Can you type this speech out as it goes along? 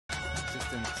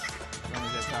distance.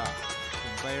 Zeta,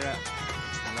 Beira,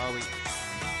 Malawi,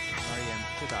 Mariam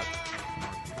Chidad.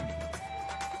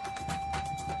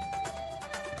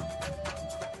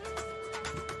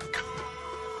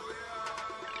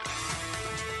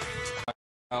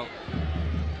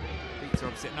 Beats her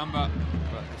opposite number,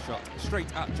 but the shot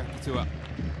straight at Jackie Touah.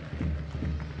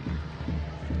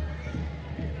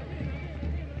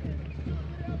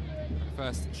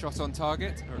 First shot on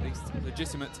target, or at least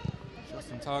legitimate shot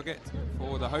on target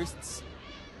for the hosts.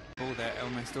 All there, El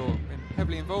Mestor been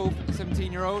heavily involved, the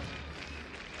 17-year-old,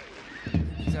 in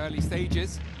these early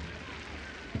stages.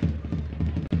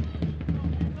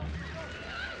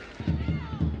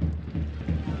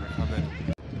 Recovered.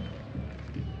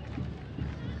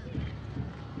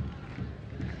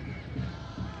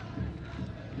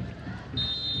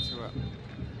 Touah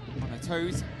on her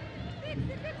toes.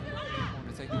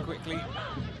 Taken quickly,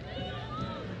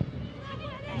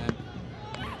 and then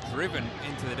driven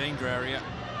into the danger area.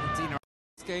 Dina,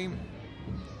 this game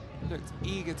looked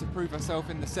eager to prove herself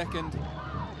in the second,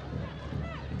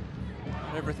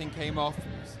 but everything came off. It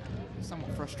was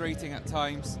somewhat frustrating at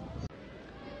times.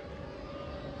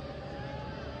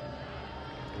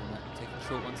 Taking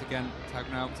short once again,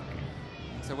 tagged out,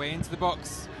 makes her way into the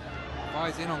box,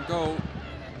 fires in on goal.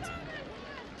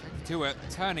 Touah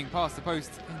turning past the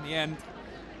post in the end.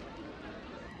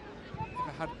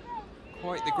 Never had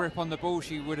quite the grip on the ball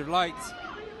she would have liked.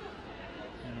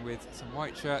 And with some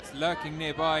white shirts lurking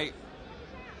nearby.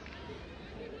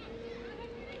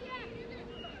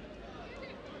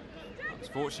 It was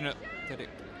fortunate that it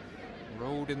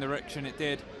rolled in the direction it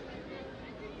did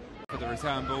for the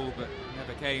return ball, but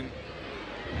never came.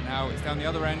 And now it's down the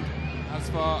other end. As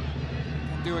far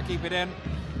can Touah keep it in?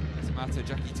 Doesn't matter,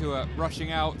 Jackie Touah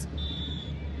rushing out.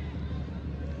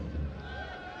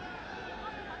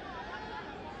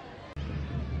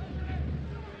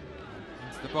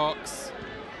 Into the box.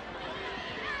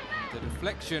 The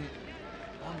deflection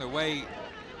on the way.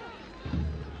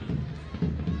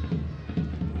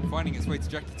 Finding its way to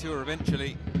Jackie Touah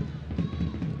eventually.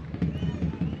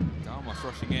 Damos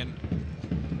rushing in.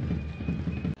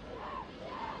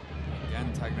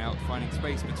 Again tagging out, finding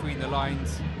space between the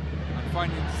lines. And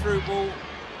finding the through ball,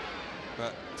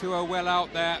 but Touah well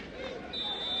out there.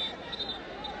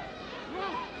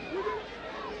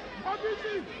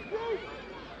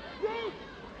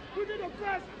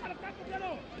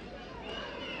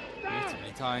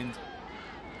 Beautifully timed,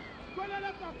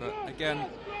 but again,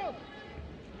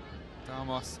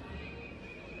 Damos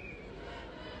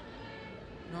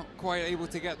not quite able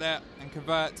to get there and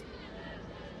convert.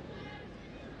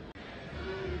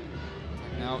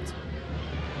 Taken out.